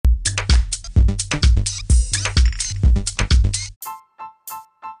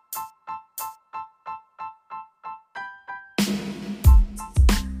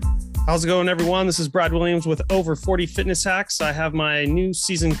How's it going, everyone? This is Brad Williams with Over 40 Fitness Hacks. I have my new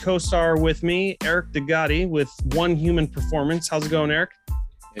season co-star with me, Eric DeGotti with One Human Performance. How's it going, Eric?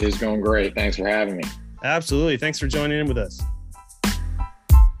 It is going great. Thanks for having me. Absolutely. Thanks for joining in with us.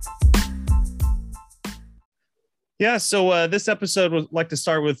 Yeah, so this episode would like to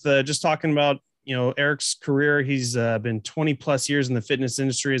start with just talking about, Eric's career. He's been 20 plus years in the fitness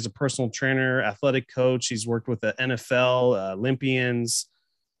industry as a personal trainer, athletic coach. He's worked with the NFL, Olympians,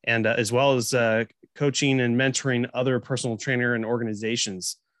 and as well as coaching and mentoring other personal trainer and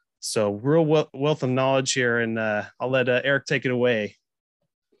organizations. So real wealth of knowledge here, and I'll let Eric take it away.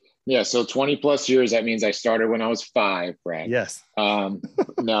 Yeah, so 20 plus years, that means I started when I was 5, Brad. Yes. No,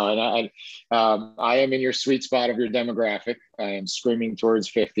 and I am in your sweet spot of your demographic. I am screaming towards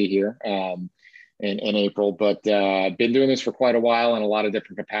 50 here in April, but I've been doing this for quite a while in a lot of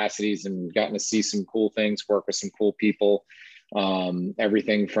different capacities and gotten to see some cool things, work with some cool people.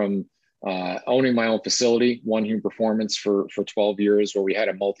 Everything from owning my own facility, One Human Performance for 12 years, where we had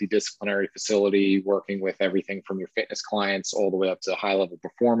a multidisciplinary facility working with everything from your fitness clients all the way up to high level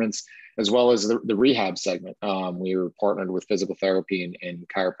performance, as well as the rehab segment. We were partnered with physical therapy and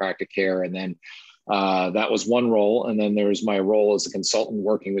chiropractic care. And then that was one role. And then there's my role as a consultant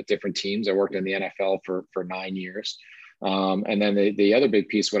working with different teams. I worked in the NFL for 9 years. And then the other big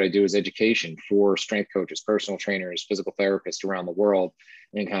piece, what I do is education for strength coaches, personal trainers, physical therapists around the world,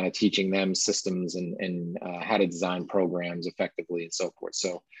 and kind of teaching them systems and how to design programs effectively and so forth.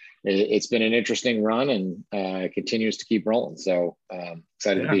 So it's been an interesting run, and it continues to keep rolling. So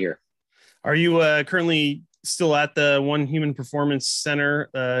excited to be here. Are you currently still at the One Human Performance Center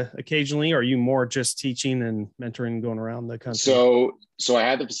occasionally, or are you more just teaching and mentoring going around the country? So I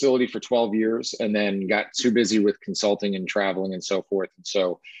had the facility for 12 years and then got too busy with consulting and traveling and so forth. And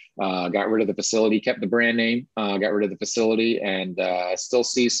so got rid of the facility, kept the brand name, got rid of the facility, and still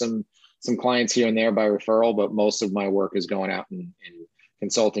see some clients here and there by referral, but most of my work is going out and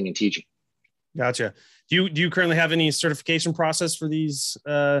consulting and teaching. Gotcha. Do you currently have any certification process for these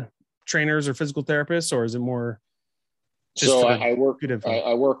trainers or physical therapists, or is it more just I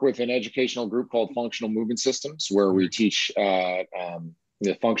work with an educational group called Functional Movement Systems, where we teach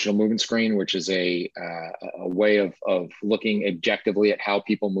the functional movement screen, which is a way of looking objectively at how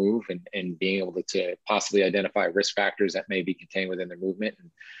people move and being able to possibly identify risk factors that may be contained within their movement.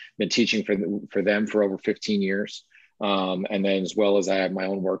 And been teaching for them for over 15 years. And then as well as I have my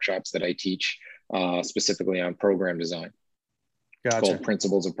own workshops that I teach specifically on program design. Gotcha. It's called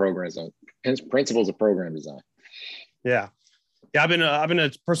Principles of Program Design. Yeah. I've been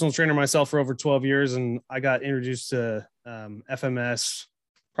a personal trainer myself for over 12 years, and I got introduced to FMS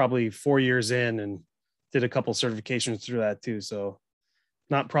probably 4 years in, and did a couple certifications through that too. So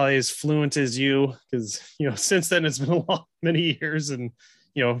not probably as fluent as you, because since then it's been many years, and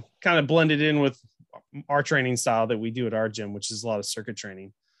kind of blended in with our training style that we do at our gym, which is a lot of circuit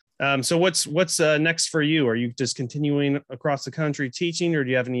training. So what's next for you? Are you just continuing across the country teaching, or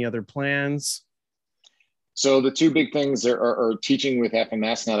do you have any other plans? So the two big things are teaching with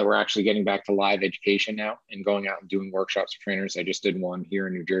FMS now that we're actually getting back to live education now and going out and doing workshops for trainers. I just did one here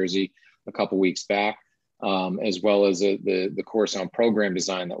in New Jersey a couple weeks back, as well as the course on program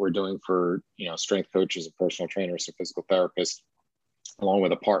design that we're doing for strength coaches and personal trainers and physical therapists, along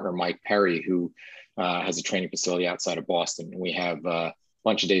with a partner, Mike Perry, who has a training facility outside of Boston. And we have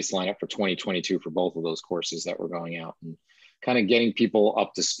bunch of days lined up for 2022 for both of those courses that we're going out, and kind of getting people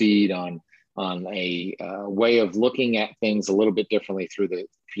up to speed on a way of looking at things a little bit differently through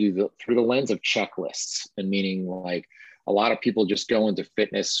the lens of checklists. And meaning, like, a lot of people just go into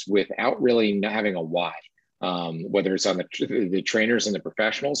fitness without really having a why, whether it's on the trainers and the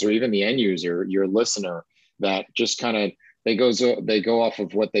professionals, or even the end user, your listener, that just kind of they go off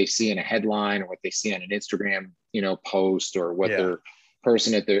of what they see in a headline or what they see on an Instagram post, or what their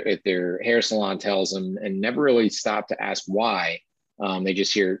person at their hair salon tells them, and never really stop to ask why. They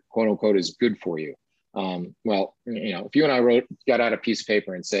just hear, quote unquote, is good for you. Well, if you and I got out a piece of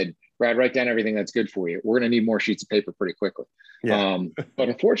paper and said, Brad, write down everything that's good for you, we're going to need more sheets of paper pretty quickly. Yeah. But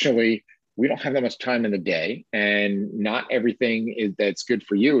unfortunately, we don't have that much time in the day, and not everything that's good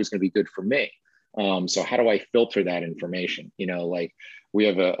for you is going to be good for me. So how do I filter that information? Like, we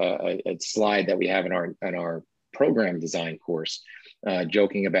have a slide that we have in our program design course,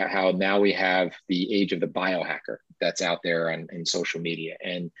 joking about how now we have the age of the biohacker that's out there in social media.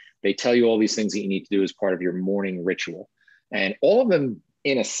 And they tell you all these things that you need to do as part of your morning ritual. And all of them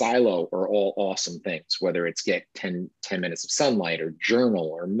in a silo are all awesome things, whether it's get 10 minutes of sunlight, or journal,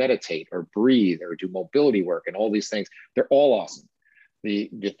 or meditate, or breathe, or do mobility work, and all these things. They're all awesome. The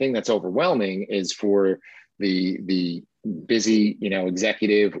thing that's overwhelming is for the busy,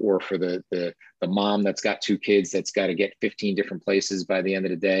 executive, or for the mom that's got two kids that's got to get 15 different places by the end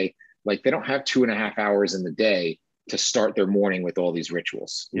of the day. Like, they don't have 2.5 hours in the day to start their morning with all these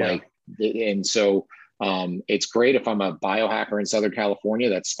rituals. Yeah. And so it's great if I'm a biohacker in Southern California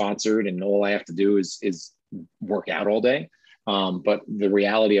that's sponsored and all I have to do is work out all day. But the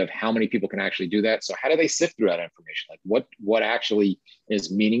reality of how many people can actually do that. So how do they sift through that information? Like what actually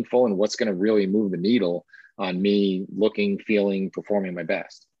is meaningful and what's going to really move the needle on me looking, feeling, performing my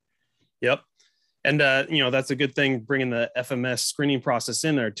best? Yep. And, that's a good thing, bringing the FMS screening process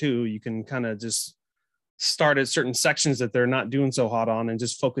in there too. You can kind of just start at certain sections that they're not doing so hot on and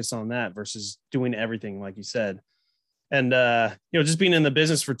just focus on that versus doing everything, like you said. And, just being in the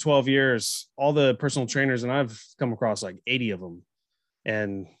business for 12 years, all the personal trainers, and I've come across like 80 of them,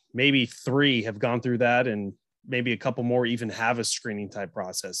 and maybe 3 have gone through that. And maybe a couple more even have a screening type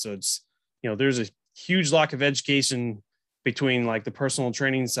process. So it's, there's a huge lack of education between like the personal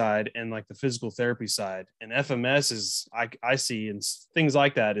training side and like the physical therapy side. And FMS is, I see, and things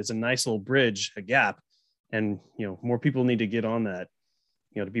like that is a nice little bridge, a gap. And, more people need to get on that,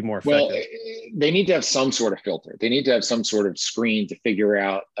 to be more effective. Well, they need to have some sort of filter. They need to have some sort of screen to figure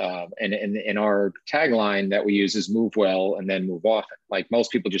out. And our tagline that we use is move well and then move often. Like,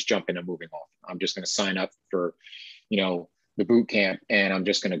 most people just jump into moving often. I'm just going to sign up for, the boot camp and I'm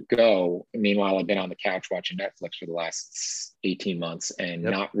just going to go. Meanwhile, I've been on the couch watching Netflix for the last 18 months and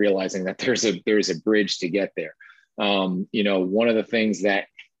not realizing that there's a bridge to get there. One of the things that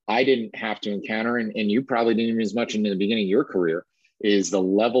I didn't have to encounter, and you probably didn't even as much in the beginning of your career, is the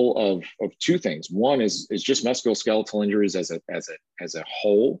level of two things. One is just musculoskeletal injuries as a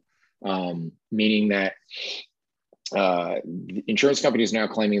whole, meaning that the insurance company is now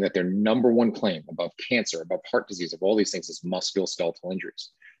claiming that their number one claim above cancer, above heart disease, of all these things, is musculoskeletal injuries.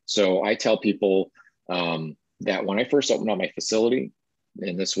 So I tell people that when I first opened up my facility,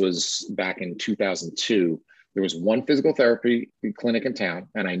 and this was back in 2002, there was one physical therapy clinic in town,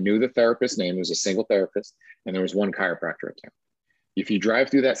 and I knew the therapist's name. It was a single therapist, and there was one chiropractor in town. If you drive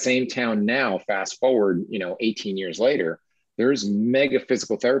through that same town now, fast forward, 18 years later, there's mega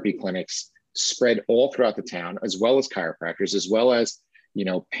physical therapy clinics spread all throughout the town, as well as chiropractors, as well as,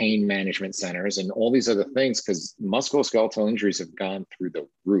 pain management centers and all these other things, because musculoskeletal injuries have gone through the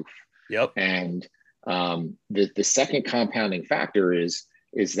roof. Yep. And the second compounding factor is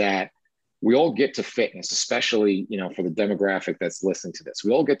that we all get to fitness, especially, for the demographic that's listening to this.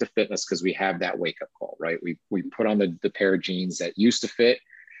 We all get to fitness because we have that wake up call, right? We put on the pair of jeans that used to fit,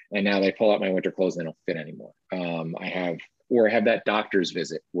 and now they pull out my winter clothes and they don't fit anymore. I have that doctor's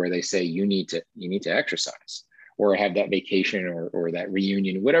visit where they say you need to exercise, or I have that vacation or that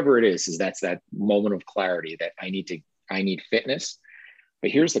reunion, whatever it is that's that moment of clarity that I need fitness.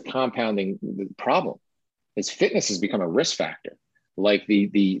 But here's the compounding problem: is fitness has become a risk factor. Like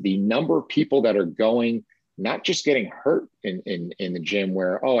the number of people that are going, not just getting hurt in the gym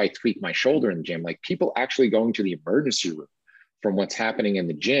where, I tweaked my shoulder in the gym, like people actually going to the emergency room from what's happening in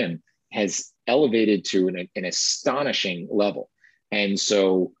the gym has elevated to an astonishing level. And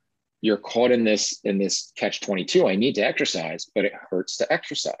so you're caught in this catch-22. I need to exercise, but it hurts to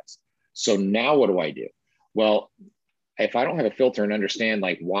exercise. So now what do I do? Well, if I don't have a filter and understand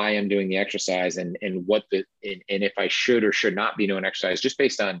like why I'm doing the exercise and if I should or should not be doing exercise, just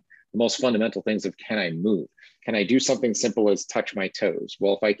based on the most fundamental things of, can I move? Can I do something simple as touch my toes?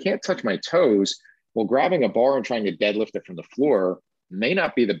 Well, if I can't touch my toes, grabbing a bar and trying to deadlift it from the floor may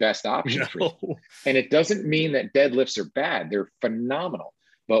not be the best option for you. And it doesn't mean that deadlifts are bad. They're phenomenal.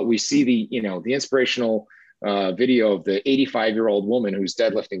 But we see the inspirational video of the 85-year-old woman who's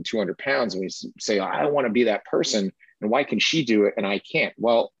deadlifting 200 pounds. And we say, I want to be that person. And why can she do it and I can't?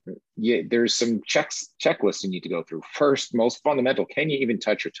 Well, there's some checklists you need to go through. First, most fundamental, can you even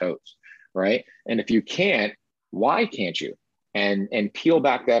touch your toes, right? And if you can't, why can't you? And peel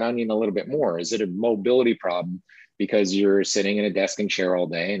back that onion a little bit more. Is it a mobility problem because you're sitting in a desk and chair all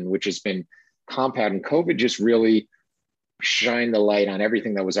day, and which has been compounded? COVID just really shined the light on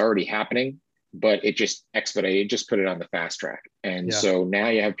everything that was already happening, but it just expedited, just put it on the fast track. And so now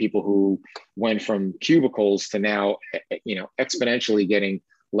you have people who went from cubicles to now, exponentially getting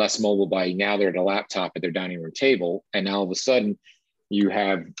less mobile by now they're at a laptop at their dining room table. And now all of a sudden you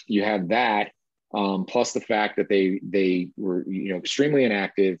have that, plus the fact that they were, extremely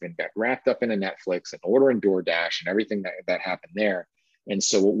inactive and got wrapped up into Netflix and ordering DoorDash and everything that happened there. And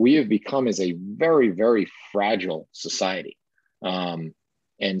so what we have become is a very, very fragile society.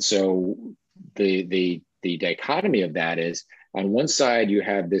 And so the dichotomy of that is, on one side we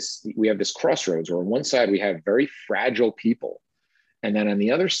have this crossroads, or on one side we have very fragile people And then on the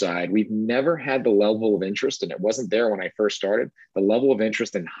other side, we've never had the level of interest, and it wasn't there when I first started, the level of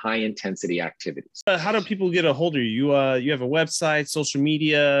interest in high intensity activities. How do people get a hold of you? You have a website, social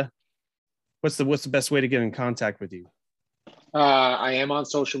media. What's the best way to get in contact with you? I am on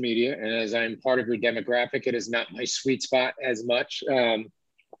social media, and as I'm part of your demographic, it is not my sweet spot as much.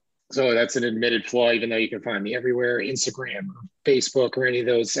 So that's an admitted flaw, even though you can find me everywhere, Instagram, Facebook, or any of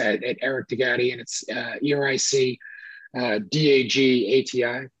those at Eric Dagati, and it's ERIC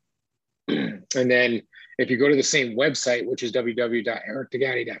DAGATI. And then if you go to the same website, which is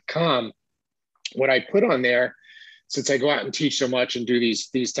www.ericdagati.com, what I put on there, since I go out and teach so much and do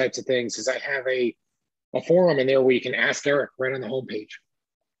these types of things, is I have a forum in there where you can ask Eric right on the homepage,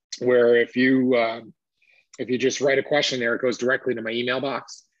 where if you just write a question there, it goes directly to my email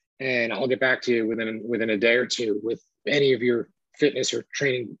box, and I'll get back to you within a day or two with any of your fitness or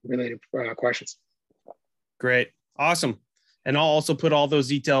training related questions. Great. Awesome. And I'll also put all those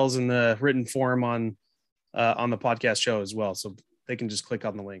details in the written form on the podcast show as well. So they can just click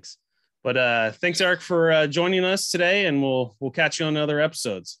on the links. But thanks, Eric, for joining us today, and we'll catch you on other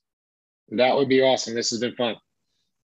episodes. That would be awesome. This has been fun.